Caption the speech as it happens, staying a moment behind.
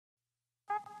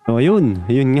So, ayun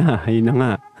nga, ayun na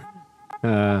nga.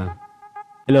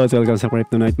 Hello, welcome sa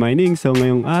Crypto Night Mining. So,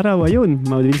 ngayong araw, ayun,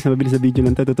 mabilis na video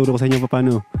lang ito. Tuturo ko sa inyo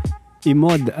paano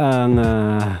i-mod ang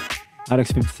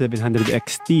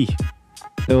RX5700XT.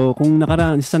 So, kung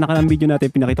sa nakaraang video natin,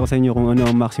 pinakita ko sa inyo kung ano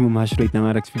ang maximum hash rate ng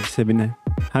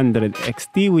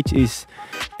RX5700XT, which is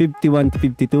 51 to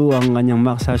 52 ang kanyang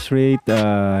max hash rate.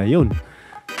 Yun.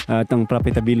 At ang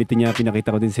profitability niya,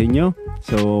 pinakita ko din sa inyo.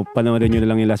 So, panoorin nyo na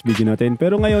lang yung last video natin.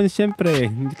 Pero ngayon, syempre,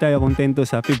 hindi tayo kontento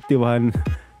sa 51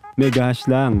 mega hash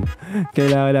lang.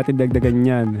 Kailangan natin dagdagan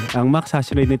yan. Ang max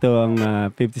hash rate nito, ang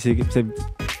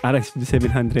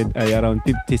RX5700 ay around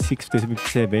 56 to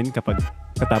 57 kapag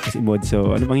katapos i-mod.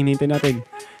 So, ano bang hinihintay natin?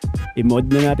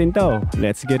 I-mod na natin to.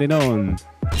 Let's get it on.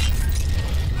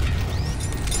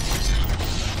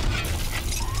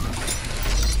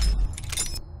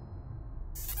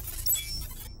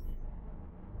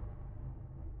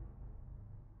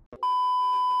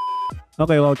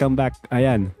 Okay, welcome back.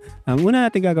 Ayan. Ang una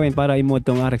natin gagawin para i-mod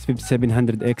tong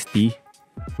RX5700XT,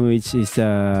 which is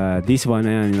this one.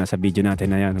 Ayan, nasa video natin.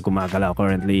 Ayan, gumagalaw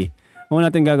currently. Ang una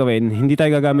natin gagawin, hindi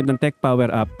tayo gagamit ng Tech Power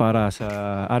App para sa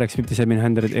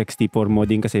RX5700XT for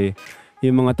modding kasi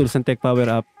yung mga tools ng Tech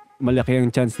Power App, malaki ang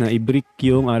chance na i-brick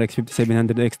yung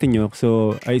RX5700XT nyo.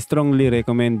 So, I strongly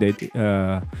recommended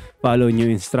follow nyo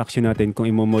yung instruction natin kung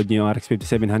i-mod nyo yung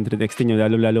RX5700XT nyo.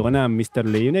 Lalo-lalo ka na, Mr.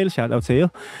 Leonel, shoutout sa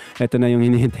iyo. Ito na yung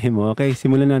hinihintay mo. Okay,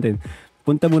 simulan natin.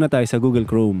 Punta muna tayo sa Google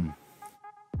Chrome.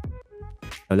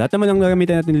 So, lahat naman ang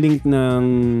gagamitin natin link ng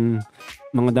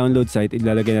mga download site,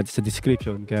 ilalagay natin sa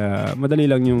description. Kaya madali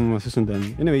lang yung susundan.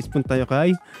 Anyways, punta tayo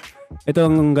kay ito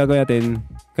ang gagawin natin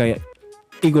kay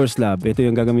𝐃𝐎𝐍'𝐓. Ito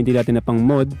yung gagamitin natin na pang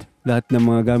mod. Lahat ng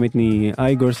mga gamit ni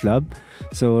𝐃𝐎𝐍'𝐓.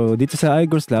 So, dito sa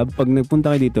𝐃𝐎𝐍'𝐓, pag nagpunta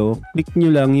kayo dito, click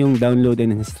nyo lang yung download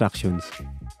and instructions.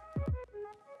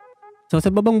 So,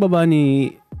 sa babang-baba ng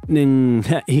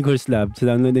𝐃𝐎𝐍'𝐓, sa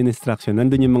download and instruction,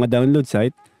 nandun yung mga download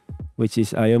site, which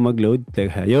is ayaw mag-load.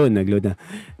 Ayun, nag-load na.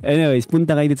 Anyways,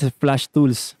 punta kayo dito sa Flash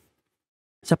Tools.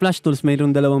 Sa Flash Tools,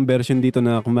 mayroong dalawang version dito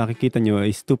na kung makikita nyo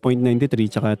is 2.93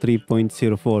 tsaka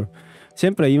 3.04.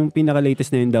 Siyempre, yung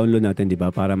pinaka-latest na yung download natin, di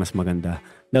ba? Para mas maganda.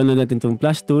 Download natin itong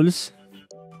Flash Tools.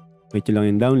 Wait lang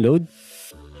yung download.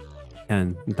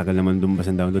 Yan. Ang tagal naman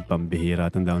lumabas ang download. Pambihira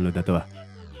itong download na ito ah.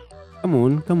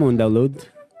 Come on, download.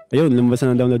 Ayun, lumabas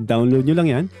na ang download. Download nyo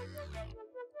lang yan.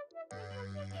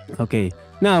 Okay.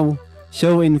 Now,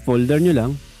 show in folder nyo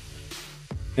lang.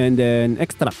 And then,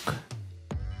 extract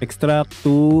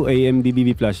to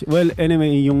AMDVBFLASH. Well,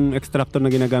 anyway, yung extractor na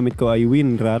ginagamit ko ay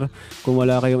WinRAR. Kung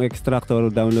wala kayong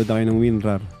extractor, download na kayo ng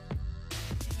WinRAR.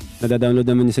 Nada-download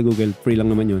naman yun sa Google. Free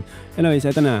lang naman yun. Anyways,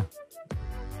 ito na.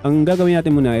 Ang gagawin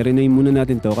natin muna, i-rename muna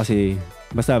natin to kasi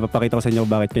basta papakita ko sa inyo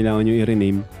bakit kailangan nyo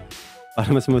i-rename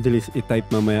para mas madalis i-type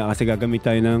mamaya kasi gagamit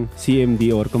tayo ng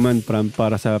CMD or command prompt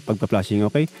para sa pagpa-flashing,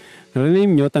 okay?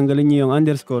 Rename nyo, tanggalin nyo yung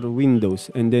underscore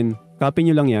Windows and then copy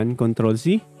nyo lang yan,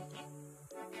 Ctrl-C.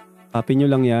 Copy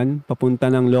nyo lang yan, papunta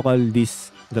ng local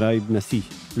disk drive na C.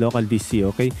 Local disk C,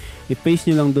 okay? I-paste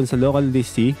nyo lang dun sa local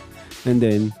disk C. And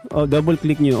then, double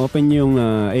click nyo, open yung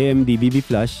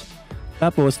AMDVBFLASH.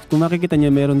 Tapos, kung makikita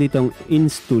nyo, meron ditong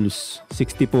instools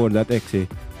 64.exe.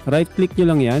 Right click nyo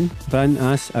lang yan, run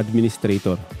as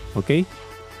administrator. Okay?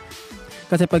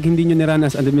 Kasi pag hindi nyo ni-run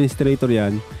as administrator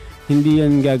yan, hindi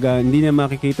na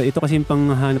makikita. Ito kasi yung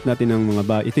panghahanap natin ng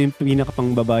mga ito yung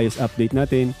pinaka-pang babayos update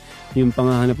natin. Yung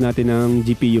panghahanap natin ng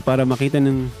GPU para makita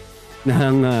ng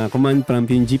command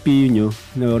prompt yung GPU nyo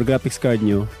or graphics card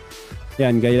nyo.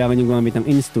 Yan, kailangan nyo gumamit ng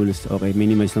installs. Okay,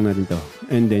 minimize lang natin to.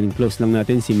 And then, close lang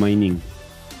natin si mining.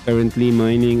 Currently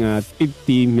mining at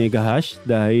 50 mega hash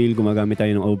dahil gumagamit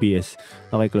tayo ng OBS.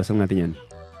 Okay, close lang natin yan.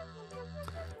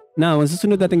 Now, ang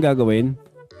susunod natin gagawin,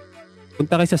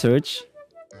 punta kayo sa search,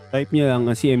 type nyo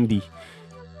lang CMD.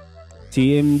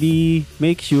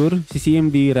 Make sure si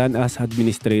CMD run as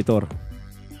administrator.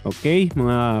 Okay,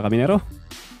 mga kaminero?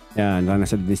 Yan, run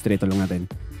as administrator lang natin.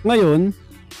 Ngayon,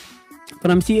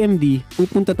 from CMD,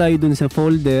 pupunta tayo dun sa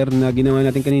folder na ginawa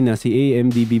natin kanina, si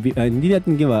AMDVB. Hindi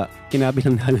natin ginawa,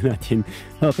 kinabilang natin.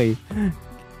 Okay.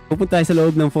 Pupunta tayo sa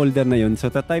loob ng folder na yun. So,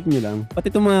 type nyo lang.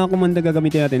 Pati itong mga komanda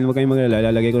gagamitin natin, huwag kayong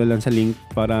magalala. Lalagay ko na lang sa link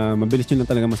para mabilis nyo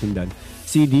lang talaga masundan.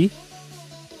 CD,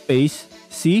 space,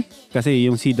 C, kasi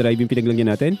yung C drive yung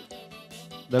pinaglagyan natin.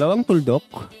 Dalawang tuldok,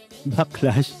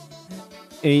 backslash,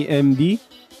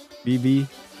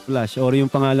 AMDVBFLASH or yung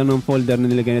pangalan ng folder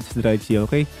na nilagay natin sa drive C,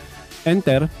 okay?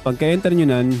 Enter. Pagka-enter nyo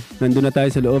nandun na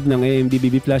tayo sa loob ng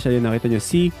AMDVBFLASH. Ayun, nakita nyo,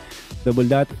 C,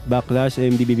 //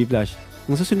 AMDVBFLASH.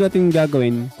 Ang susunod natin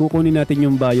gagawin, kukunin natin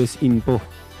yung BIOS info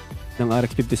ng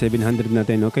RX5700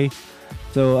 natin, okay?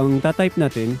 So, ang tatype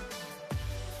natin,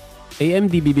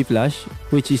 AMDVBFLASH,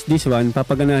 which is this one.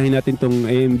 Papaganahin natin tong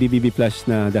AMDVBFLASH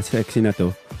na .exe na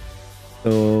to.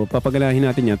 So, papaganahin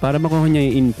natin yan para makuha niya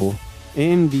yung info.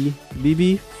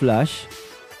 AMDVBFLASH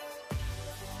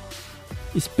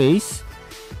space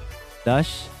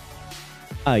dash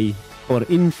I for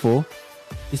info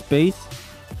space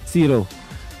 0.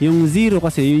 Yung 0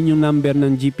 kasi yun yung number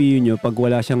ng GPU nyo pag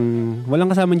walang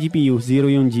kasamang GPU,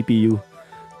 0 yung GPU.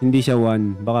 Hindi siya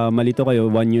 1. Baka malito kayo,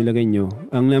 1 yung lagay nyo.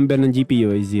 Ang number ng GPU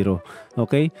ay 0.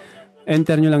 Okay?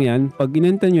 Enter nyo lang yan. Pag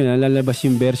in-enter nyo na, lalabas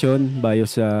yung version,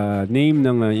 BIOS name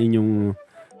ng inyong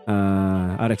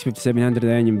RX5700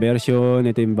 na yan, yung version.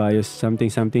 Ito yung BIOS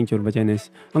something, sure ba chanes.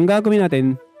 Ang gagawin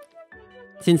natin,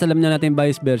 since alam na natin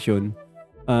BIOS version,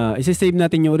 isa-save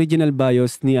natin yung original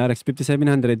BIOS ni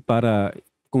RX5700 para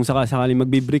kung sakaling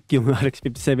magbi-brick yung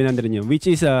RX5700 nyo, which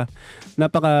is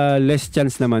napaka less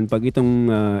chance naman pag itong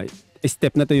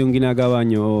step na to yung ginagawa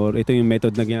nyo or ito yung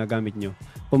method na ginagamit nyo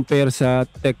compare sa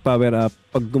Tech Power Up.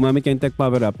 Pag gumamit kayo ng Tech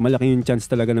Power Up, malaki yung chance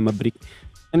talaga na ma-brick.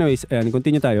 Anyways, ayan,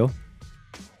 continue tayo.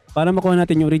 Para makuha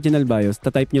natin yung original BIOS,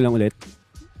 tatype nyo lang ulit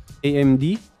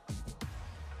AMD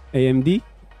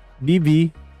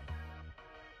BB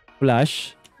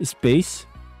flash space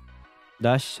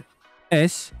dash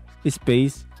S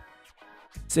space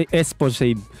S for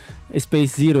save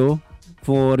space 0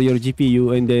 for your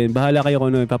GPU, and then bahala kayo kung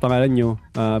ano ipapangalan nyo.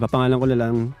 Papangalan ko na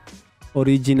lang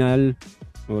original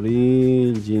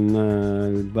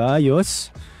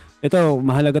BIOS. Ito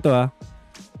mahalaga to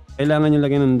kailangan nyo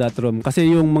lagyan ng .rom kasi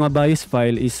yung mga BIOS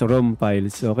file is ROM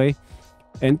files. Okay,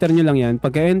 enter nyo lang yan.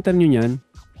 Pagka enter nyo yan,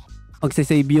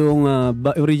 magsasave yung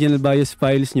original BIOS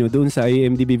files nyo doon sa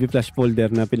AMDVBFLASH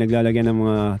folder na pinaglalagyan ng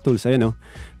mga tools. Ayan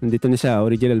nandito na siya,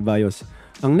 original BIOS.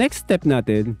 Ang next step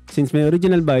natin, since may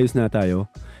original BIOS na tayo,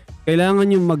 kailangan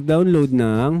nyo mag-download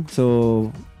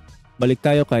so balik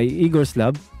tayo kay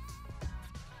𝐃𝐎𝐍'𝐶.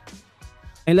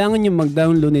 Kailangan nyo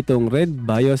mag-download nitong Red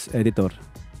BIOS Editor,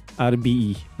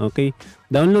 RBE. Okay,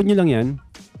 download nyo lang yan.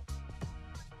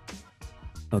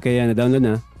 Okay, yan, na-download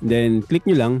na. Then click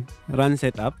nyo lang, run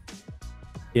setup.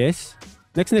 Yes.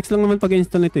 Next lang naman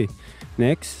pag-install nito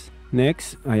Next.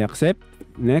 I accept.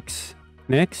 Next.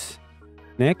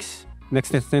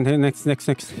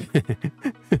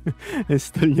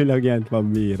 Install nyo lang yan,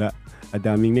 pambira.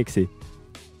 Adaming next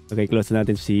Okay, close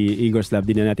natin si 𝐃𝐎𝐍'𝐶.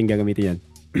 Di na natin gagamitin yan.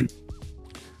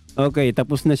 Okay,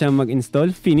 tapos na siya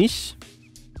mag-install. Finish.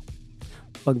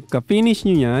 Pagka-finish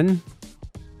nyo yan,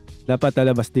 dapat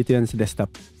lalabas dito yan sa desktop.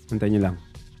 Antayin nyo lang.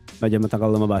 Medyo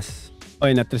matagal lumabas.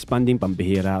 Oy, not responding,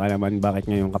 pambihira ka naman. Bakit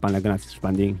ngayon kapag not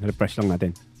responding? Refresh lang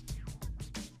natin.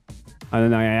 Ano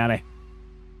nangyayari?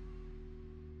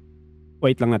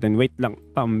 Wait lang,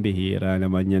 pambihira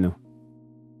naman yan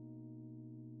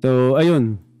So,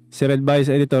 ayun. Si Red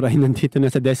BIOS Editor ay nandito na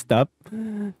sa desktop.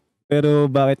 Pero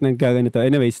bakit nagkaganito?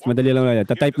 Anyways, madali lang natin.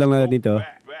 Tatype lang natin dito.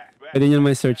 Pwede nyo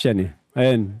naman search yan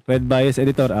Ayun, Red BIOS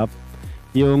Editor app.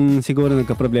 Yung siguro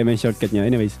nagka-problema yung shortcut niya.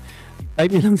 Anyways,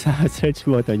 type nyo lang sa search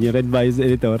button yung Red BIOS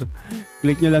Editor.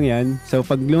 Click nyo lang yan. So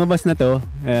pag lumabas na to,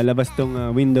 labas tong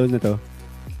Windows na to,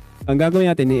 ang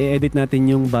gagawin natin, i-edit natin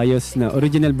yung BIOS na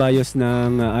original BIOS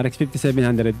ng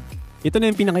RX5700. Ito na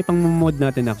yung pinakaipang mod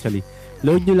natin actually.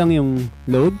 Load nyo lang yung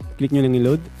load. Click nyo lang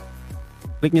yung load.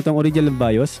 Click nyo tong original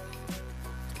BIOS,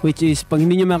 which is pag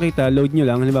hindi nyo makita, load nyo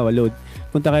lang. Halimbawa load,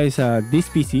 punta kayo sa this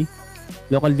PC,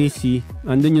 local DC,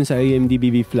 andun yun sa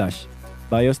AMDVBFLASH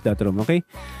BIOS.rom. Okay,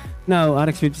 now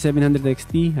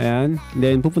RX5700XT, ayan.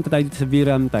 Then pupunta tayo dito sa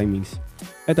VRAM timings.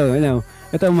 Ito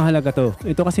ang mahalaga to.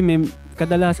 Ito kasi may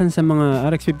kadalasan sa mga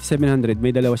RX5700 may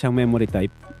dalawa siyang memory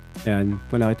type. Ayan,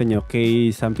 kung nakita nyo,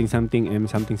 K something M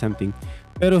something.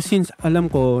 Pero since alam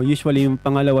ko, usually yung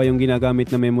pangalawa yung ginagamit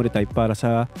na memory type para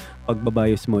sa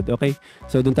pagbabios mode. Okay,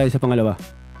 so dun tayo sa pangalawa.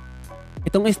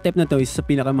 Itong step na to is sa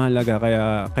pinakamahalaga,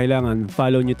 kaya kailangan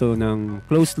follow nyo to ng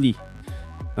closely.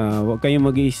 Huwag kayong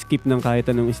mag-skip ng kahit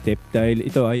anong step dahil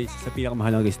ito ay sa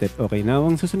pinakamahalaga step. Okay, now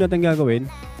ang susunod natin gagawin,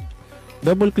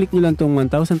 double click nyo lang tong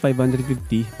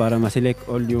 1550 para ma-select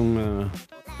all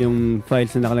yung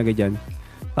files na nakalagay dyan.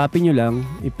 Copy nyo lang,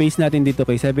 i-paste natin dito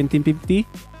kay 1750,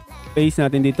 paste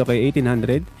natin dito kay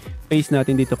 1800, paste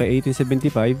natin dito kay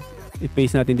 1875,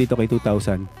 i-paste natin dito kay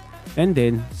 2000, and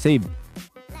then save.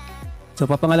 So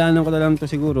papangalanan ko na lang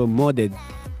ito siguro modded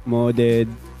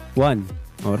 1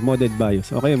 or modded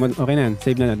BIOS. Okay na yan.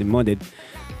 Save na natin modded.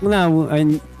 Now,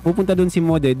 pupunta dun si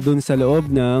modded dun sa loob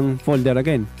ng folder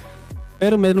again.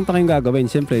 Pero meron pa kayong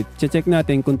gagawin. Siyempre, check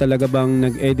natin kung talaga bang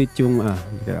nag-edit yung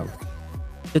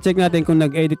check natin kung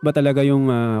nag-edit ba talaga yung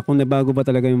kung nabago ba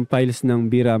talaga yung files ng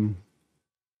VRAM,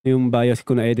 yung BIOS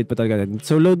kung na-edit pa talaga.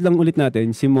 So load lang ulit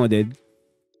natin si modded.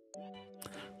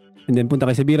 And then punta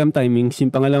kayo sa VRAM timings,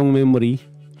 yung pangalawang memory.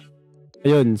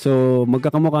 Ayun, so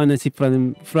magkakamukha na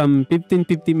from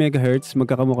 1550 MHz,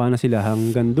 magkakamukha na sila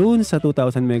hanggang dun sa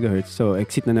 2000 MHz. So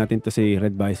exit na natin to si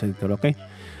Red Bias Editor, okay?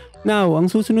 Now, ang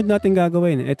susunod natin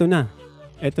gagawin, ito na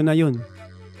yun.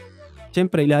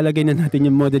 Siyempre, ilalagay na natin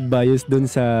yung modded BIOS dun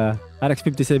sa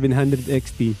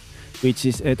RX5700XT, which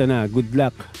is, ito na, good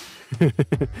luck.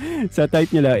 Sa type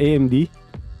nila,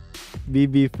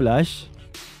 AMDVBFLASH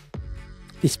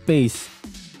space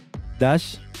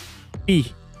dash P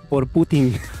for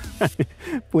Puting.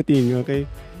 Puting, okay?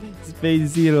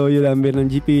 Space 0 yung number ng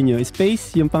GPU nyo.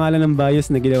 Space, yung pangalan ng BIOS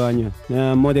na ginawa nyo.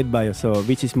 Na modded BIOS. So,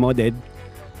 which is modded.rom.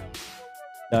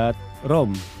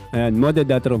 Ayan,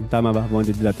 modded.rom. Tama ba?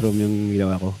 Modded.rom yung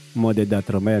ginawa ko.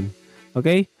 Modded.rom. Ayan.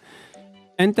 Okay?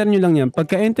 Enter nyo lang yan.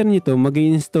 Pagka-enter nyo to,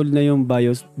 mag-i-install na yung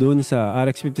BIOS dun sa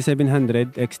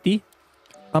RX5700XT.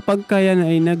 Kapag kaya na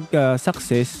ay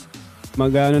nag-success,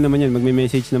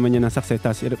 magme-message naman yan ng success,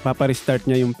 tapos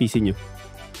papa-restart niya yung PC nyo.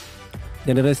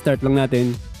 Then restart lang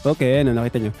natin. Okay, ano,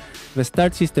 nakita nyo.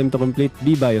 Restart system to complete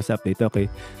BIOS update. Okay.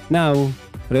 Now,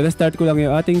 re-restart ko lang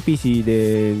yung ating PC,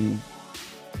 then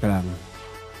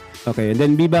okay, and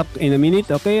then be back in a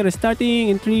minute. Okay, restarting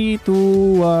in 3,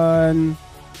 2, 1.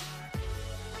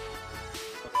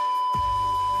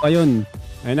 Ayun.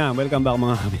 Ayun na, welcome back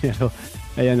mga kabinero.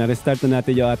 Ayan, na-restart na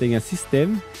natin yung ating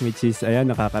system, which is, ayan,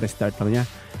 nakaka-restart lang niya.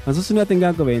 Ang susunod natin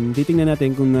gagawin, titingnan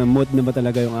natin kung mod na ba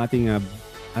talaga yung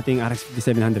ating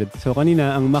RX5700. So,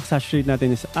 kanina, ang max hash rate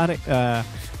natin is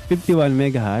 51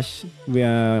 mega hash.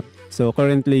 So,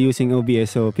 currently using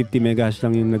OBS, so 50 mega hash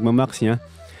lang yung nagmamax niya.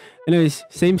 Anyways,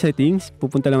 same settings.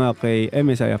 Pupunta lang ako kay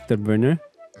MSI Afterburner.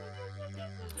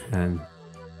 Ayan.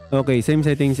 Okay, same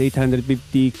settings,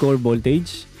 850 core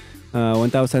voltage.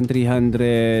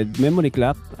 1,300 memory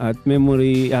clock at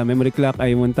memory clock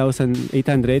ay 1,800,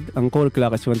 ang core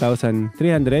clock is 1,300,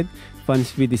 fan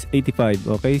speed is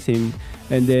 85. Okay, same.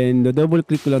 And then double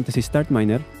click ko lang to si start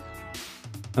miner.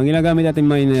 Ang ginagamit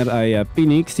natin miner ay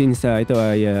Phoenix, since ito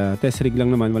ay test rig lang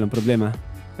naman, walang problema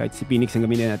kahit si Phoenix ang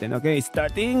gamitin natin. Okay,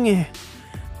 starting.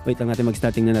 Wait lang natin,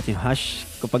 mag-starting na natin hash.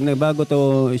 Kapag nagbago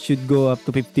to, it should go up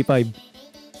to 55.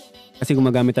 Kasi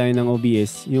gumagamit tayo ng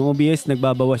OBS. Yung OBS,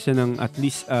 nagbabawas siya ng at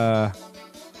least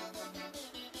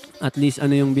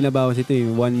ano yung binabawas ito,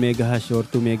 1 mega hash or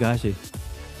 2 mega hash eh.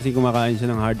 Kasi kumakain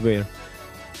siya ng hardware.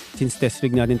 Since test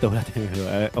rig natin to.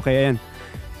 Okay, ayan.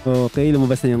 Okay,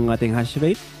 lumabas na yung ating hash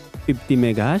rate. 50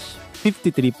 mega hash.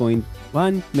 53.1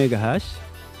 mega hash.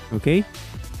 Okay.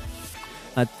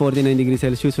 At 49 degrees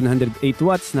Celsius, 108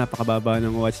 watts. Napakababa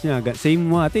ng watts niya. Same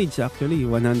wattage actually.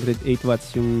 108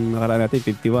 watts yung nakaraan natin,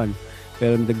 51.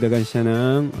 Pero nagdagdagan siya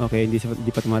ng, okay, hindi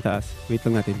pa tumataas. Wait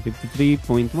lang natin,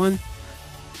 53.1.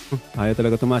 Ayaw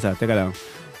talaga tumasa. Teka lang.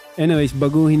 Anyways,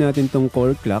 baguhin natin tong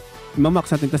core clock.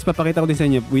 Mamax natin. Tapos papakita ko din sa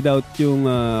inyo without yung,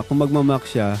 kung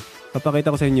magmamax siya, papakita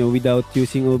ko sa inyo without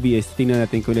using OBS. Tingnan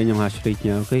natin kung ilan yung hash rate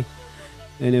niya, okay?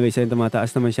 Anyways, ayun,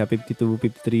 tumataas naman siya. 52,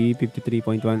 53,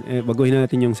 53.1. Baguhin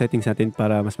natin yung settings natin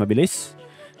para mas mabilis.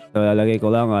 So, lalagay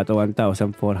ko lang at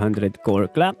 1,400 core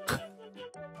clock.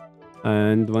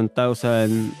 And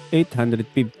 1,850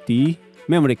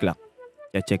 memory clock.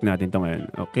 I-check natin ito ngayon.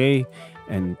 Okay.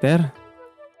 Enter.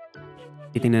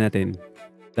 Titingnan natin.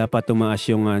 Dapat tumaas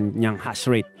yung niyang hash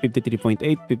rate. 53.8,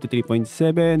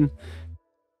 53.7.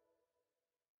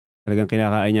 Talagang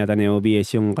kinakain yata ng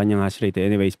OBS yung kanyang hash rate.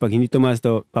 Anyways, pag hindi tumaas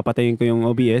to, papatayin ko yung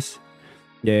OBS.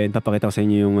 Then, papakita ko sa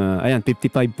inyo yung, ayan,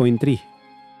 55.3.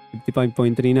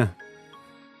 55.3 na.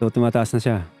 So, tumataas na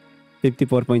siya.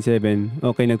 54.7.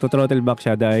 Okay, nagto-throttle back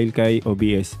siya dahil kay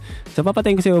OBS. So,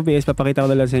 papatayin ko sa OBS. Papakita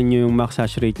ko na lang sa inyo yung max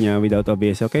hash rate niya without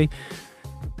OBS. Okay?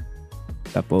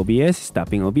 Stop OBS.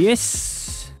 Stopping OBS.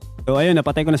 So, ayun.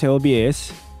 Napatay ko na sa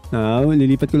OBS. Now,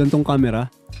 lilipat ko lang tong camera.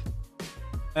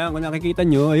 Ayan, kung nakikita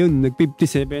nyo, ayun,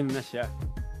 nag-57 na siya.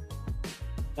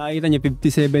 Nakikita nyo,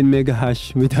 57 mega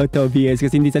hash without OBS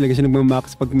kasi hindi talaga siya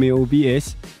nagmamax pag may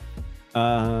OBS.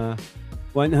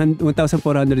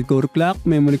 1,400 core clock,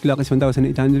 memory clock is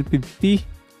 1,850.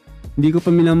 Hindi ko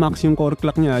pa minamax yung core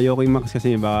clock niya. Ayoko yung max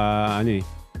kasi baka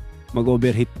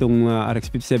mag-overheat tong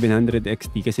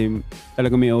RX5700XT kasi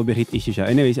talaga may overheat issue siya.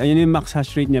 Anyways, ayan yung max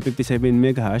hash rate niya, 57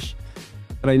 mega hash.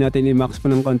 Try natin i-max pa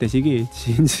ng konti. Sige,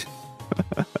 since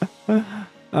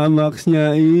ang max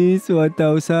niya is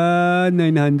 1,900.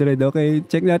 Okay,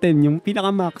 check natin yung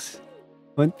pinaka-max.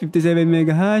 157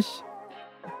 mega hash.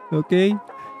 Okay.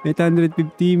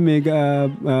 850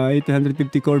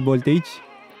 core voltage.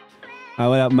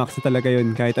 Wala, max na talaga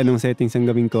yun. Kahit anong settings ang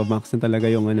gawin ko, max na talaga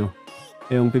yung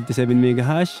yung 57 mega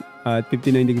hash at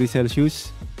 59 degrees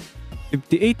Celsius.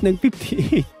 58 nag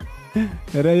 58.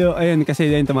 Pero ayun, kasi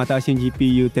ayun, tumataas yung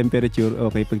GPU temperature.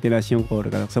 Okay, pag tinaas yung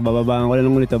core clock. So, bababaan ko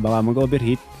lang ulit ito. Baka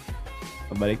mag-overheat.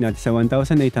 Pabalik natin sa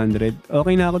 1,800.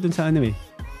 Okay na ako dun sa ano eh.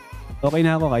 Okay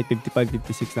na ako kahit 55,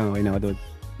 56 lang. Okay na ako dun.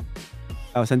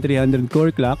 1,300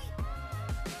 core clock.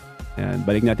 Ayan,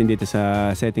 balik natin dito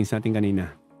sa settings natin kanina.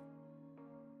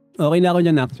 Okay na ako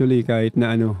dyan actually kahit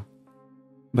na ano.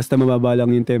 Basta mababa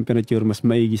lang yung temperature, mas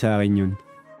maigi sa akin yun.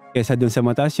 Kesa dun sa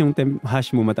mataas yung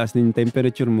hash mo, mataas din yung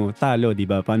temperature mo, talo, di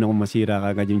ba? Paano kung masira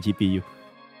kagad yung GPU?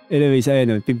 Anyways,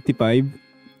 ayan, 55.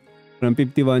 From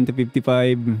 51 to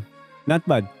 55, not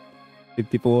bad.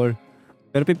 54.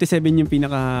 Pero 57 yung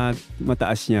pinaka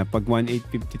mataas niya. Pag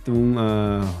 1850 itong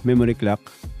memory clock.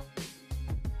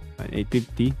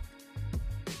 1850.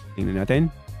 Tingnan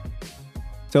natin.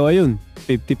 So, ayun.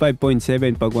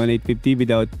 55.7 pag 1850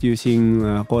 without using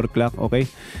core clock. Okay.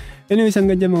 Anyways,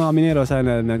 hanggang dyan mga kaminero,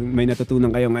 sana may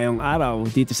natutunan kayo ngayong araw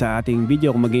dito sa ating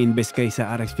video kung mag-i-invest kayo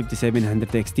sa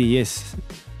RX5700XT. Yes,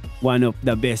 one of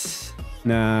the best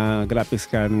na graphics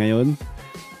card ngayon.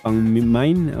 Pang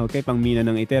mine, okay, pang mina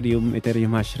ng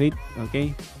Ethereum hash rate,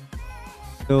 okay.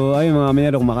 So, ayun mga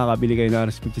kaminero, kung makakabili kayo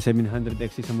ng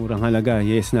RX5700XT sa murang halaga,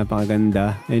 yes,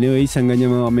 napakaganda. Anyways, hanggang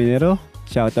dyan mga kaminero.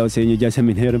 Shoutout sa inyo dyan sa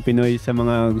Minerong Pinoy. Sa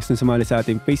mga gustong sumali sa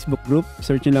ating Facebook group,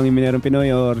 search nyo lang yung Minerong Pinoy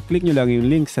or click nyo lang yung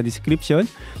link sa description.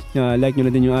 Like nyo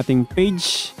na din yung ating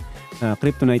page,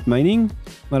 Kryptonite Mining.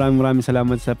 Maraming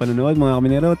salamat sa panonood mga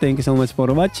kaminero. Thank you so much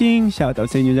for watching. Shoutout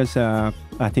sa inyo dyan sa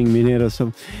ating Minero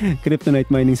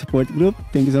Kryptonite Mining Support Group.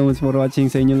 Thank you so much for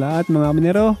watching sa inyo lahat mga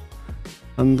kaminero.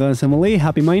 Hanggang sa muli,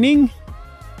 happy mining!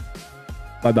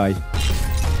 Bye-bye!